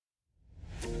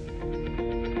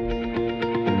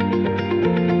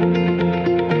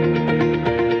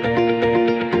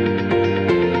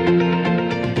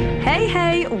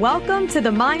Welcome to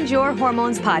the Mind Your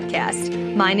Hormones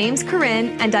podcast. My name's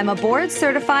Corinne, and I'm a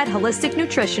board-certified holistic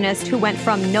nutritionist who went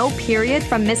from no period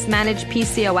from mismanaged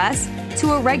PCOS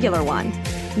to a regular one.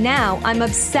 Now I'm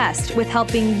obsessed with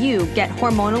helping you get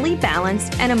hormonally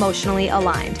balanced and emotionally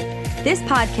aligned. This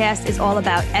podcast is all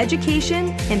about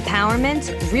education,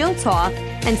 empowerment, real talk,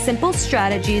 and simple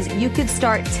strategies you could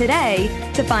start today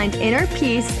to find inner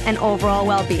peace and overall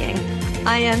well-being.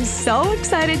 I am so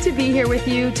excited to be here with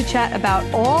you to chat about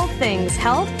all things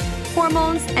health,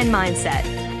 hormones, and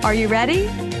mindset. Are you ready?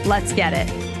 Let's get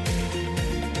it.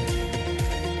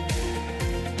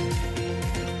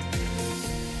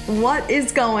 What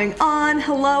is going on?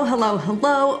 Hello.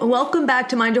 Welcome back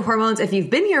to Mind Your Hormones. If you've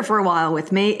been here for a while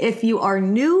with me, if you are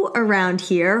new around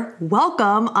here,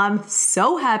 welcome. I'm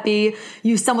so happy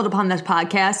you stumbled upon this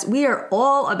podcast. We are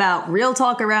all about real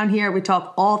talk around here. We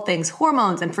talk all things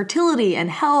hormones and fertility and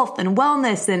health and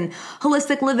wellness and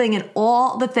holistic living and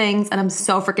all the things. And I'm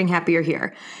so freaking happy you're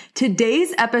here.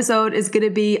 Today's episode is going to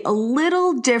be a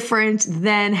little different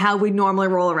than how we normally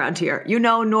roll around here. You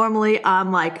know, normally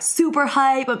I'm like super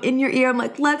hype. I'm in your ear. I'm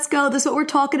like, let's go. This is what we're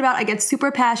talking about. I get super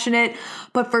passionate.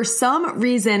 But for some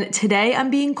reason, today I'm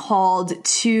being called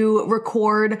to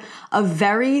record a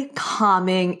very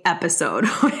calming episode,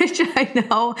 which I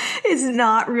know is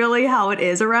not really how it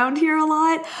is around here a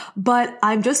lot. But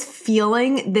I'm just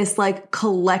feeling this like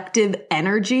collective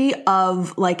energy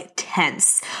of like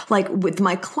tense, like with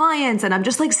my clients. And I'm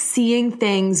just like seeing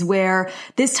things where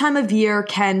this time of year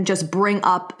can just bring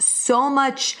up so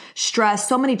much stress,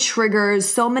 so many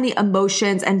triggers, so many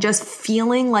emotions, and just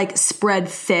feeling like spread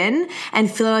thin and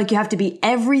feeling like you have to be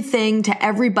everything to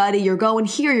everybody. You're going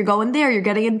here, you're going there, you're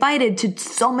getting invited to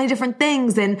so many different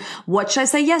things. And what should I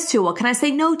say yes to? What can I say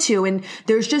no to? And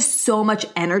there's just so much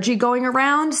energy going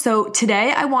around. So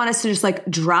today I want us to just like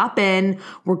drop in.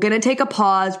 We're going to take a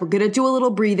pause. We're going to do a little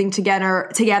breathing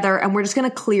together, and we're just going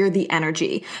to clear the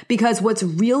energy, because what's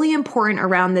really important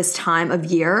around this time of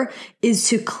year is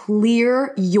to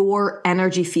clear your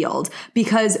energy field.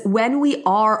 Because when we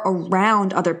are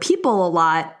around other people a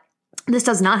lot, this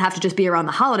does not have to just be around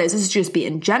the holidays. This is just be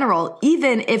in general.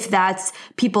 Even if that's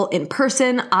people in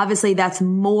person, obviously that's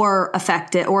more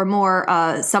effective or more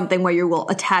something where you will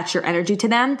attach your energy to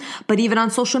them. But even on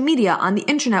social media, on the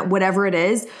internet, whatever it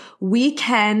is, we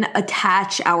can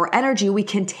attach our energy. We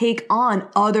can take on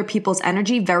other people's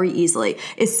energy very easily,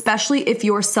 especially if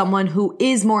you're someone who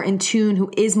is more in tune,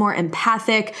 who is more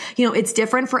empathic. You know, it's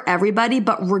different for everybody,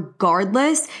 but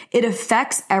regardless, it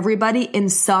affects everybody in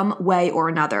some way or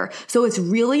another. So it's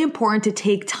really important to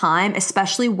take time,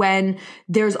 especially when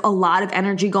there's a lot of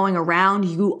energy going around.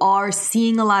 You are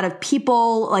seeing a lot of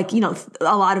people, like, you know,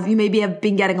 a lot of you maybe have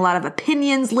been getting a lot of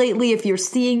opinions lately. If you're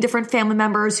seeing different family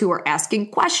members who are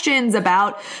asking questions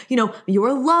about, you know,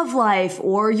 your love life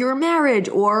or your marriage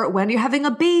or when you're having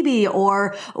a baby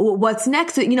or what's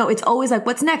next, you know, it's always like,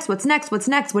 what's next?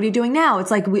 What are you doing now?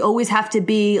 It's like, we always have to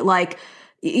be like,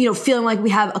 you know, feeling like we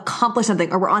have accomplished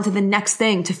something or we're on to the next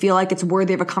thing to feel like it's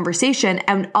worthy of a conversation.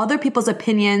 And other people's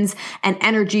opinions and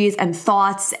energies and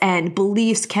thoughts and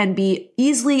beliefs can be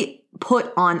easily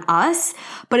put on us,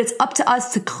 but it's up to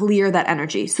us to clear that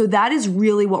energy. So that is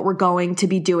really what we're going to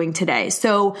be doing today.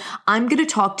 So I'm going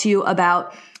to talk to you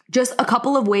about just a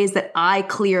couple of ways that I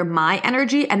clear my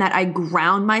energy and that I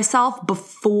ground myself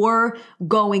before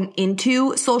going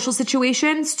into social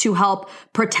situations to help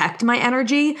protect my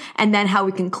energy, and then how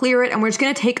we can clear it. And we're just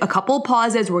going to take a couple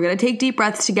pauses. We're going to take deep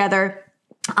breaths together.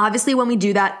 Obviously, when we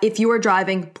do that, if you are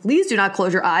driving, please do not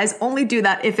close your eyes. Only do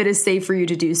that if it is safe for you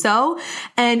to do so.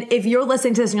 And if you're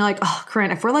listening to this and you're like, oh,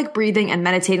 Corinne, if we're like breathing and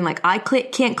meditating, like I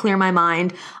can't clear my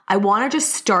mind, I want to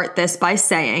just start this by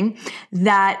saying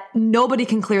that nobody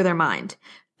can clear their mind.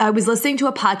 I was listening to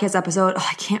a podcast episode.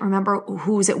 I can't remember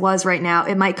whose it was right now.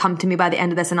 It might come to me by the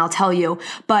end of this and I'll tell you.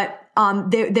 But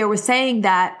they were saying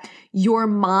that your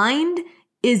mind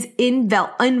is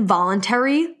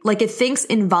involuntary, like it thinks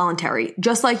involuntary,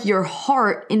 just like your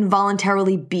heart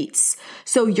involuntarily beats.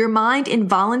 So your mind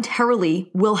involuntarily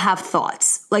will have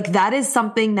thoughts. Like that is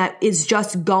something that is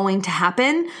just going to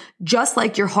happen, just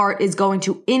like your heart is going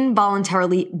to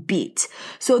involuntarily beat.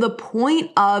 So the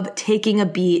point of taking a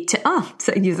beat, I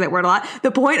use that word a lot. The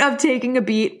point of taking a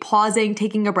beat, pausing,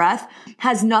 taking a breath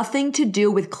has nothing to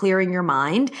do with clearing your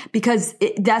mind, because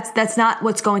that's not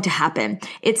what's going to happen.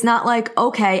 It's not like,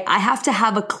 okay, I have to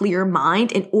have a clear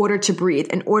mind in order to breathe,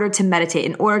 in order to meditate,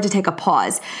 in order to take a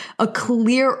pause. A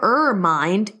clearer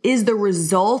mind is the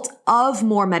result of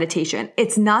more meditation.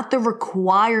 It's not the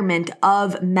requirement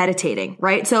of meditating,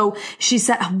 right? So she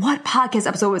said, what podcast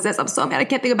episode was this? I'm so mad I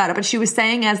can't think about it, but she was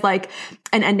saying as like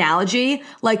an analogy,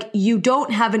 like you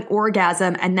don't have an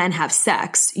orgasm and then have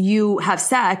sex. You have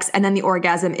sex and then the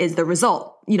orgasm is the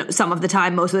result. Some of the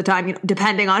time, most of the time,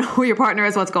 depending on who your partner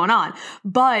is, what's going on.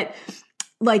 But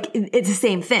like, it's the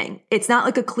same thing. It's not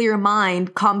like a clear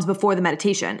mind comes before the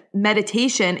meditation.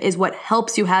 Meditation is what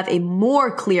helps you have a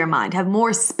more clear mind, have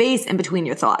more space in between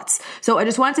your thoughts. So I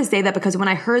just wanted to say that because when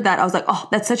I heard that, I was like, oh,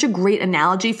 that's such a great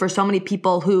analogy for so many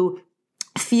people who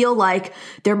feel like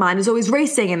their mind is always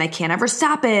racing and they can't ever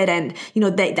stop it. And,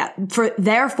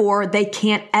 therefore they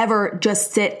can't ever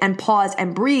just sit and pause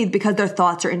and breathe because their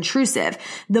thoughts are intrusive.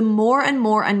 The more and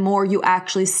more and more you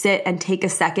actually sit and take a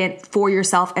second for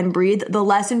yourself and breathe, the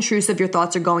less intrusive your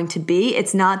thoughts are going to be.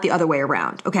 It's not the other way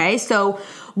around. Okay. So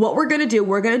what we're going to do,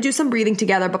 we're going to do some breathing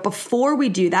together. But before we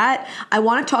do that, I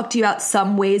want to talk to you about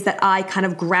some ways that I kind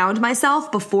of ground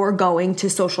myself before going to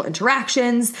social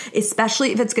interactions,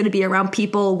 especially if it's going to be around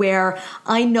people where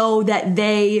I know that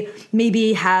they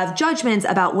maybe have judgments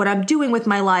about what I'm doing with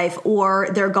my life, or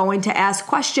they're going to ask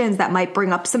questions that might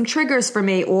bring up some triggers for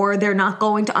me, or they're not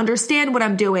going to understand what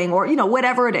I'm doing, or,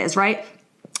 whatever it is, right?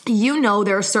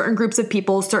 There are certain groups of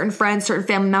people, certain friends, certain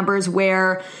family members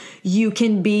where you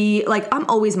can be like, I'm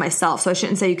always myself, so I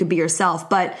shouldn't say you could be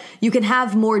yourself, but you can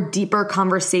have more deeper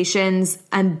conversations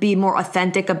and be more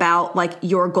authentic about like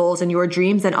your goals and your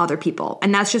dreams than other people.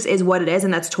 And that's just is what it is.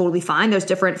 And that's totally fine. There's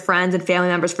different friends and family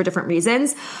members for different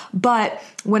reasons. But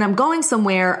when I'm going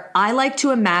somewhere, I like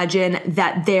to imagine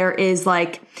that there is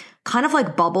like kind of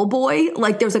like Bubble Boy,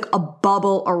 like there's like a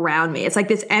bubble around me. It's like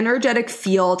this energetic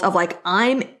field of like,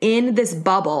 I'm in this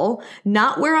bubble,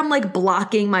 not where I'm like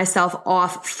blocking myself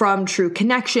off from true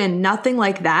connection, nothing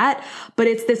like that. But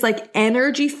it's this like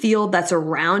energy field that's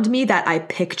around me that I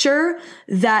picture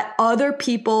that other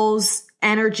people's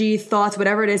energy, thoughts,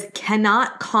 whatever it is,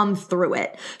 cannot come through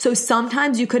it. So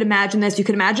sometimes you could imagine this. You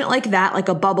could imagine it like that, like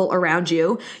a bubble around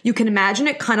you. You can imagine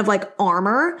it kind of like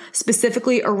armor,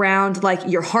 specifically around like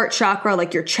your heart chakra,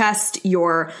 like your chest,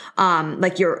 your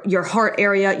heart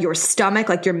area, your stomach,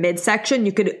 like your midsection.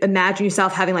 You could imagine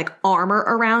yourself having like armor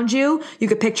around you. You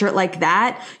could picture it like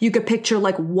that. You could picture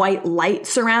like white light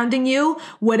surrounding you.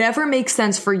 Whatever makes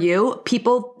sense for you.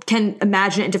 People can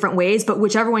imagine it in different ways, but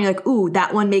whichever one you're like, ooh,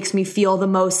 that one makes me feel the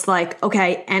most like,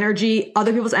 okay, energy,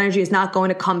 other people's energy is not going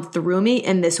to come through me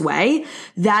in this way.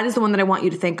 That is the one that I want you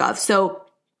to think of. So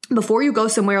before you go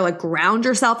somewhere, like ground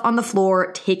yourself on the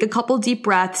floor, take a couple deep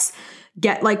breaths,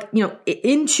 get like,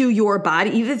 into your body.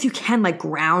 Even if you can like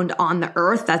ground on the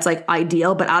earth, that's like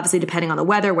ideal, but obviously depending on the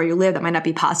weather where you live, that might not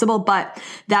be possible, but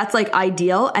that's like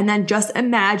ideal. And then just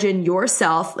imagine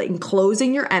yourself like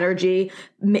enclosing your energy,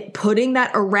 putting that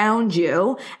around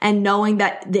you and knowing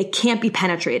that they can't be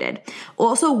penetrated.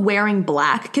 Also, wearing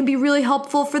black can be really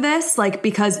helpful for this, like,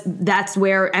 because that's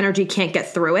where energy can't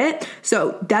get through it.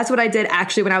 So that's what I did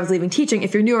actually when I was leaving teaching.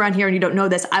 If you're new around here and you don't know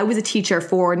this, I was a teacher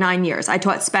for 9 years. I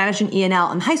taught Spanish and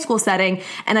ENL in high school setting,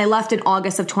 and I left in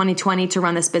August of 2020 to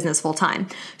run this business full time.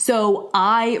 So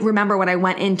I remember when I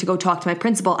went in to go talk to my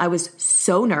principal, I was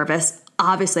so nervous.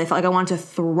 Obviously, I felt like I wanted to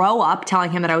throw up telling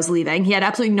him that I was leaving. He had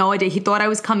absolutely no idea. He thought I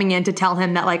was coming in to tell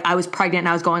him that like I was pregnant and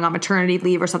I was going on maternity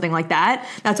leave or something like that.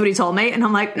 That's what he told me. And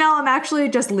I'm like, no, I'm actually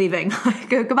just leaving.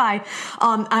 Goodbye.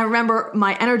 I remember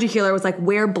my energy healer was like,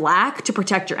 wear black to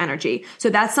protect your energy. So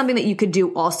that's something that you could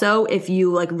do also if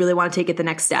you like really want to take it the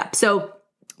next step. So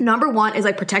number one is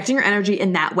like protecting your energy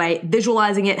in that way,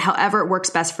 visualizing it however it works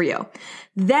best for you.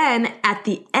 Then at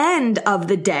the end of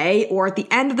the day or at the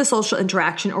end of the social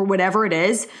interaction or whatever it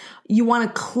is, you want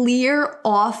to clear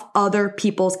off other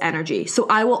people's energy. So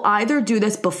I will either do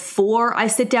this before I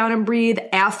sit down and breathe,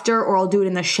 after, or I'll do it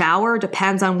in the shower,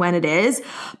 depends on when it is.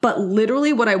 But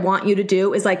literally what I want you to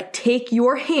do is like take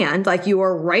your hand, like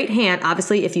your right hand,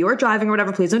 obviously if you are driving or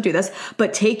whatever, please don't do this,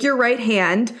 but take your right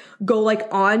hand, go like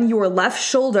on your left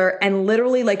shoulder and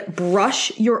literally like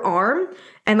brush your arm.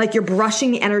 And like you're brushing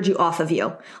the energy off of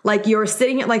you. Like you're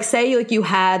sitting, like say like you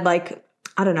had like,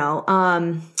 I don't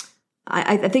know,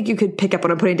 I think you could pick up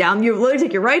what I'm putting down. You literally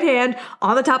take your right hand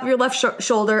on the top of your left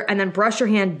shoulder and then brush your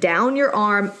hand down your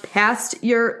arm, past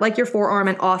your forearm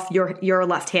and off your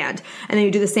left hand. And then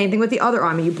you do the same thing with the other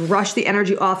arm and you brush the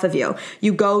energy off of you.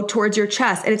 You go towards your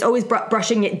chest and it's always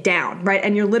brushing it down, right?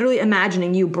 And you're literally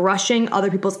imagining you brushing other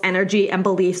people's energy and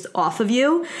beliefs off of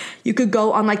you. You could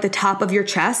go on like the top of your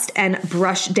chest and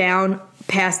brush down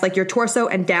past like your torso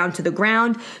and down to the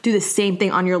ground. Do the same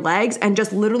thing on your legs and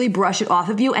just literally brush it off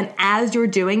of you. And as you're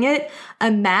doing it,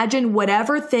 imagine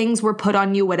whatever things were put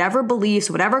on you, whatever beliefs,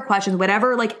 whatever questions,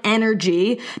 whatever like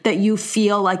energy that you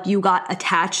feel like you got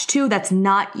attached to that's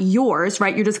not yours,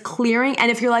 right? You're just clearing. And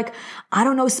if you're like, I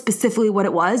don't know specifically what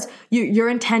it was, your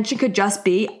intention could just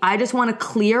be, I just want to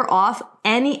clear off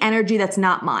any energy that's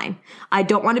not mine. I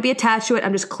don't want to be attached to it.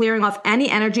 I'm just clearing off any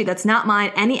energy that's not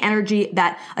mine, any energy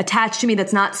that attached to me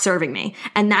that's not serving me.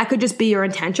 And that could just be your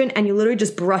intention, and you literally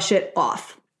just brush it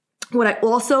off. What I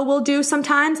also will do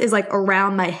sometimes is like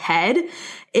around my head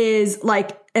is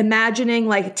like imagining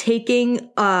like taking,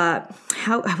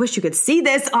 I wish you could see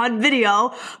this on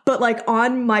video, but like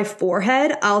on my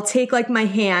forehead, I'll take like my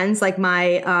hands, like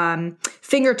my,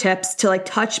 fingertips to like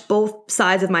touch both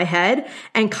sides of my head,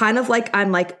 and kind of like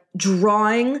I'm like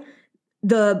drawing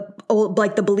the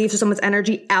beliefs or someone's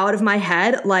energy out of my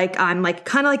head. Like I'm like,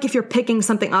 kind of like if you're picking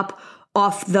something up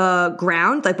off the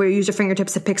ground, like where you use your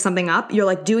fingertips to pick something up, you're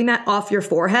like doing that off your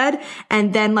forehead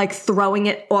and then like throwing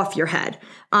it off your head.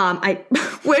 I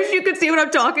wish you could see what I'm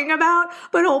talking about,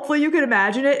 but hopefully you can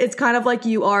imagine it. It's kind of like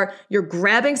you're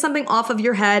grabbing something off of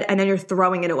your head and then you're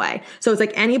throwing it away. So it's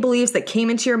like any beliefs that came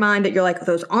into your mind that you're like,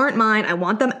 those aren't mine, I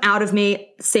want them out of me.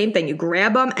 Same thing. You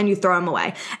grab them and you throw them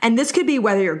away. And this could be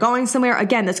whether you're going somewhere.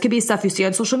 Again, this could be stuff you see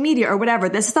on social media or whatever.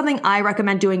 This is something I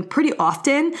recommend doing pretty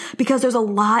often because there's a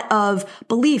lot of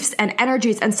beliefs and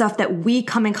energies and stuff that we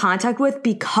come in contact with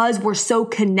because we're so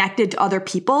connected to other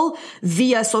people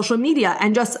via social media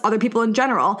and just other people in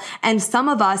general. And some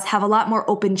of us have a lot more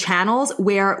open channels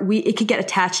where it could get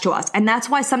attached to us. And that's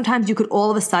why sometimes you could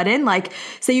all of a sudden, like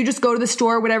say you just go to the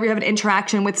store, whatever, you have an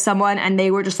interaction with someone and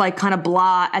they were just like kind of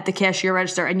blah at the cashier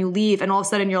register, and you leave and all of a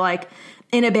sudden you're like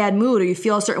in a bad mood or you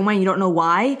feel a certain way and you don't know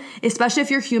why. Especially if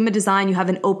you're human design, you have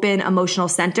an open emotional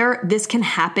center. This can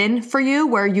happen for you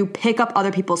where you pick up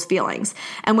other people's feelings.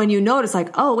 And when you notice like,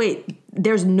 oh wait,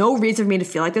 there's no reason for me to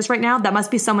feel like this right now. That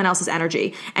must be someone else's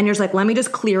energy. And you're just like, let me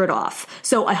just clear it off.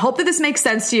 So I hope that this makes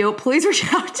sense to you. Please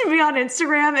reach out to me on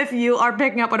Instagram if you are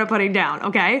picking up what I'm putting down.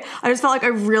 Okay. I just felt like I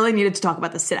really needed to talk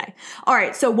about this today. All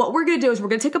right. So what we're going to do is we're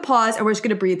going to take a pause and we're just going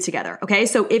to breathe together. Okay.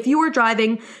 So if you are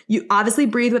driving, you obviously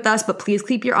breathe with us, but please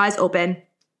keep your eyes open.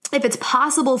 If it's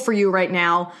possible for you right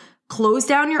now, close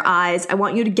down your eyes. I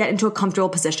want you to get into a comfortable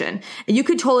position. And you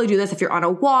could totally do this if you're on a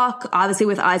walk, obviously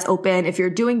with eyes open, if you're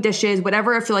doing dishes,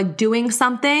 whatever, if you're like doing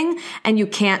something and you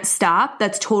can't stop,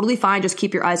 that's totally fine. Just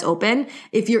keep your eyes open.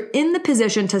 If you're in the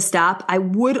position to stop, I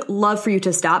would love for you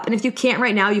to stop. And if you can't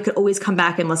right now, you could always come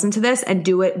back and listen to this and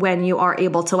do it when you are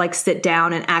able to like sit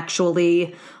down and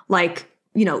actually like,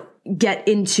 get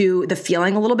into the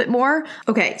feeling a little bit more.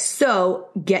 Okay, so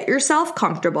get yourself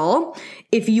comfortable.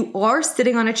 If you are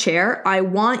sitting on a chair, I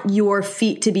want your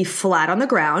feet to be flat on the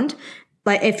ground.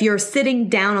 But if you're sitting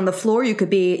down on the floor, you could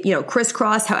be,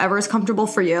 crisscross, however is comfortable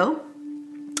for you.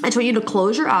 I just want you to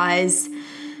close your eyes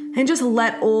and just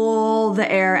let all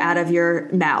the air out of your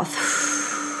mouth.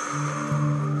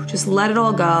 Just let it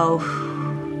all go.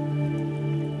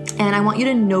 And I want you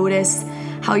to notice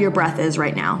how your breath is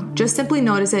right now. Just simply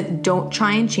notice it. Don't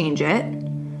try and change it.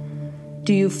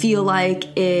 Do you feel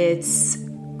like it's,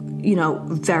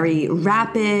 very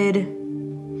rapid?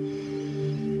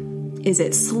 Is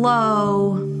it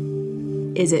slow?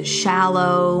 Is it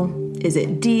shallow? Is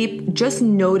it deep? Just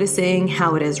noticing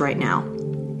how it is right now.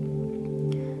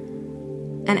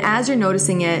 And as you're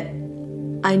noticing it,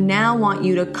 I now want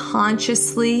you to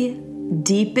consciously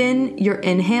deepen your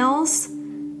inhales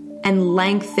and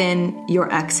lengthen your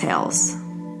exhales.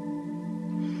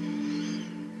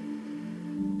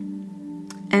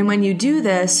 And when you do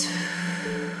this,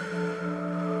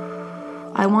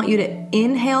 I want you to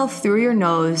inhale through your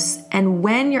nose, and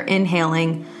when you're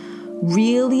inhaling,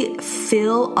 really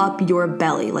fill up your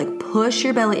belly. Like push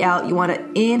your belly out. You want to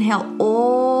inhale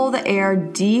all the air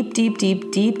deep, deep,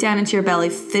 deep, deep down into your belly.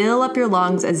 Fill up your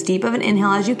lungs as deep of an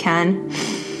inhale as you can.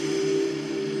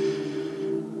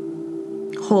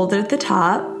 Hold it at the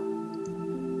top,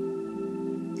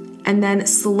 and then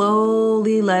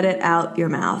slowly let it out your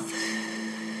mouth.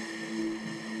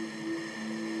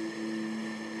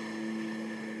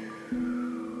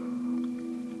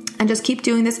 And just keep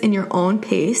doing this in your own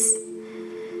pace.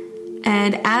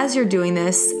 And as you're doing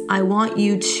this, I want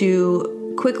you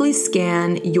to quickly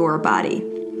scan your body.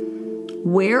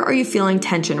 Where are you feeling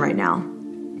tension right now?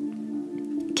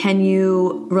 Can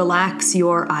you relax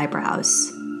your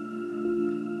eyebrows?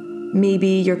 Maybe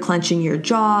you're clenching your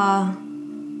jaw.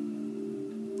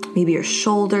 Maybe your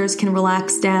shoulders can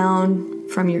relax down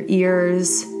from your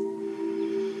ears.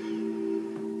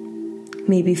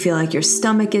 Maybe feel like your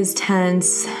stomach is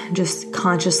tense. Just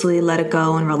consciously let it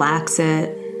go and relax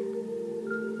it.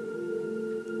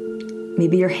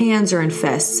 Maybe your hands are in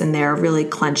fists and they're really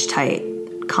clenched tight.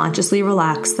 Consciously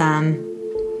relax them.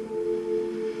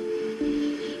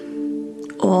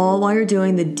 All while you're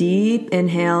doing the deep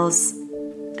inhales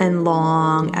and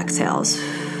long exhales.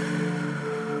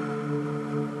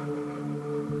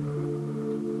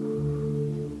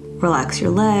 Relax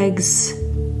your legs,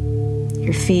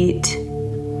 your feet.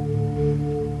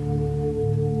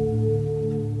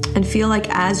 And feel like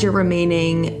as you're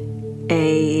remaining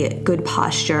a good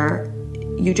posture,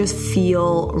 you just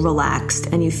feel relaxed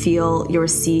and you feel your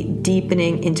seat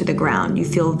deepening into the ground. You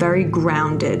feel very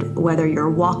grounded, whether you're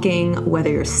walking,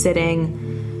 whether you're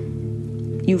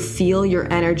sitting. You feel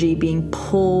your energy being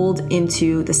pulled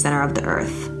into the center of the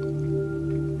earth.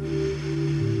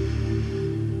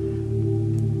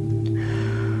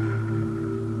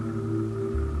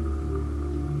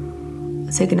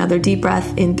 Take another deep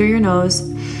breath in through your nose.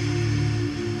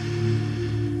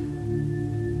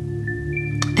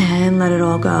 And let it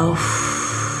all go.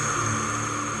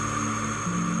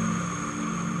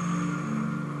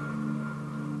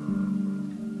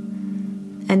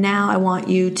 And now I want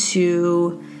you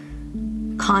to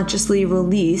consciously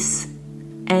release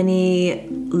any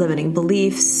limiting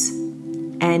beliefs,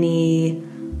 any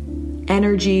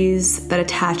energies that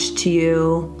attach to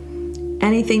you,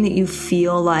 anything that you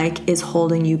feel like is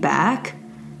holding you back,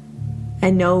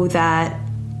 and know that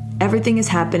everything is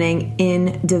happening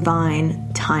in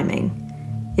divine timing.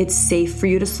 It's safe for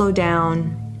you to slow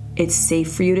down. It's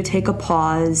safe for you to take a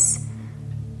pause.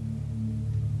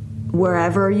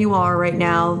 Wherever you are right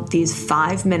now, these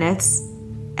 5 minutes,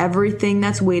 everything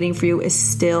that's waiting for you is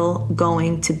still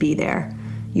going to be there.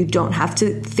 You don't have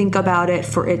to think about it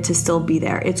for it to still be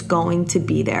there. It's going to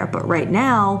be there. But right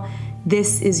now,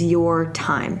 this is your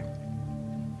time.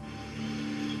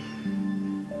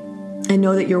 And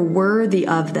know that you're worthy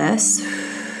of this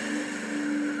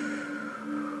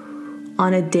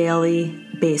on a daily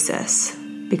basis.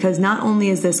 Because not only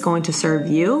is this going to serve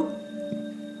you,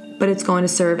 but it's going to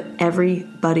serve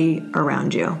everybody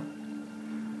around you.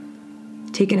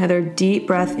 Take another deep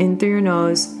breath in through your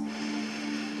nose.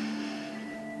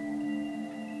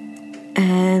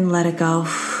 And let it go.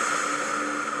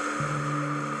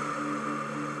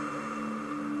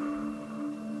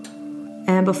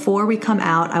 And before we come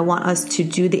out, I want us to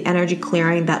do the energy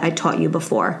clearing that I taught you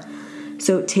before.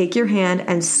 So take your hand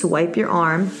and swipe your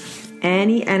arm.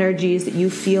 Any energies that you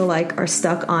feel like are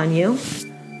stuck on you,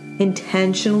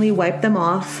 intentionally wipe them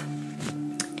off.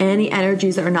 Any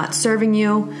energies that are not serving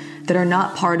you, that are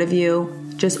not part of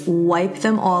you, just wipe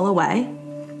them all away.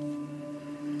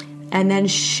 And then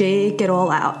shake it all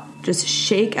out. Just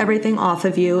shake everything off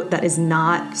of you that is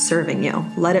not serving you.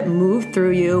 Let it move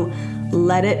through you.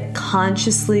 Let it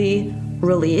consciously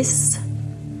release.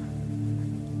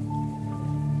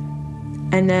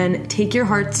 And then take your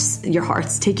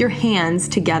take your hands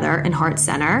together in heart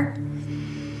center.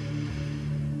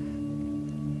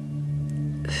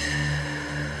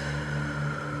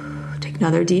 Take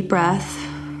another deep breath.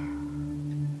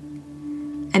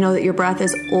 And know that your breath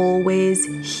is always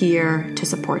here to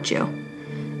support you.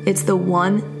 It's the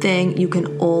one thing you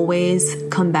can always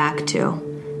come back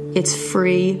to. It's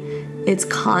free. It's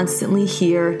constantly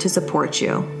here to support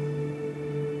you.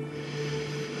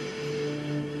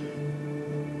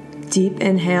 Deep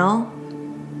inhale.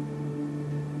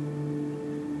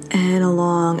 And a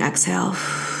long exhale.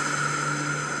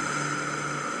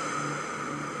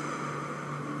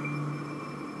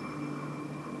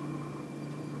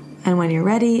 And when you're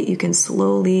ready, you can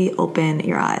slowly open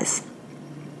your eyes.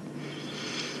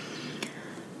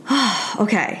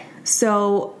 Okay,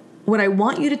 so what I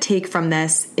want you to take from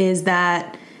this is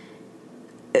that,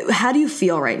 how do you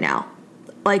feel right now?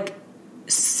 Like,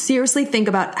 seriously think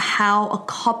about how a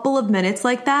couple of minutes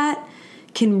like that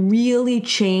can really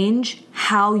change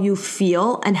how you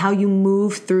feel and how you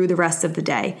move through the rest of the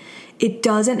day. It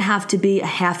doesn't have to be a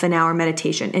half an hour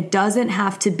meditation. It doesn't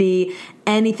have to be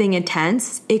anything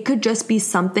intense. It could just be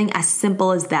something as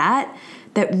simple as that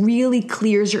really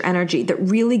clears your energy, that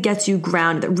really gets you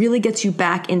grounded, that really gets you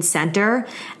back in center.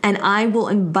 And I will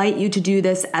invite you to do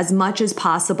this as much as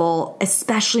possible,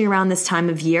 especially around this time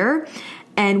of year.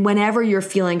 And whenever you're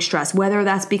feeling stressed, whether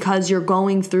that's because you're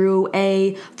going through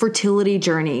a fertility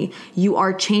journey, you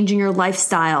are changing your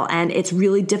lifestyle and it's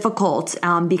really difficult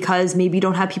because maybe you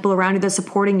don't have people around you that's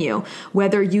supporting you,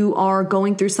 whether you are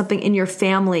going through something in your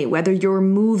family, whether you're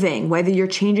moving, whether you're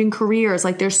changing careers,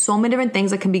 like there's so many different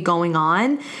things that can be going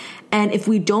on. And if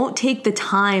we don't take the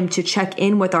time to check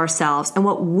in with ourselves and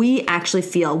what we actually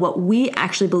feel, what we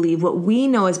actually believe, what we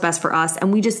know is best for us,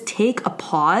 and we just take a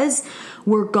pause,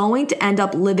 we're going to end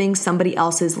up living somebody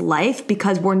else's life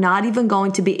because we're not even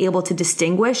going to be able to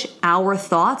distinguish our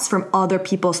thoughts from other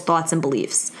people's thoughts and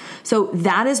beliefs. So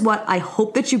that is what I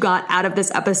hope that you got out of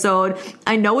this episode.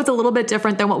 I know it's a little bit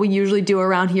different than what we usually do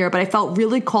around here, but I felt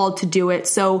really called to do it.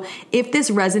 So if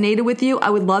this resonated with you, I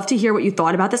would love to hear what you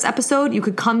thought about this episode. You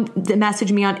could come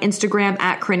message me on Instagram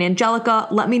at Corinne Angelica.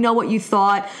 Let me know what you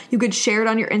thought. You could share it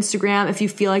on your Instagram if you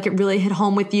feel like it really hit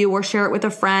home with you, or share it with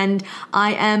a friend.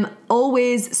 I am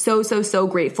always so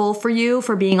grateful for you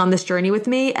for being on this journey with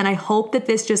me. And I hope that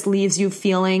this just leaves you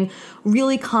feeling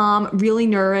really calm, really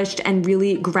nourished, and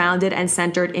really grounded and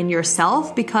centered in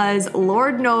yourself, because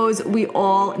Lord knows we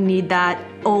all need that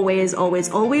always,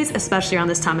 especially around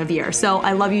this time of year. So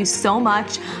I love you so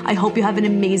much. I hope you have an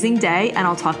amazing day, and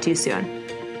I'll talk to you soon.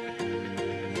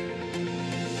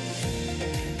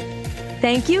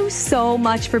 Thank you so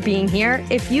much for being here.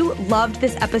 If you loved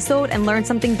this episode and learned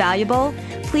something valuable,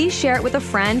 please share it with a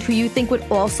friend who you think would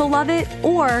also love it,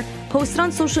 or post it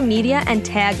on social media and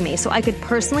tag me so I could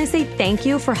personally say thank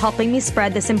you for helping me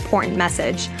spread this important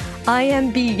message. I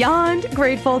am beyond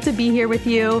grateful to be here with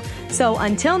you. So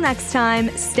until next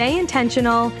time, stay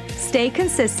intentional, stay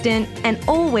consistent, and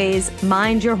always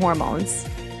mind your hormones.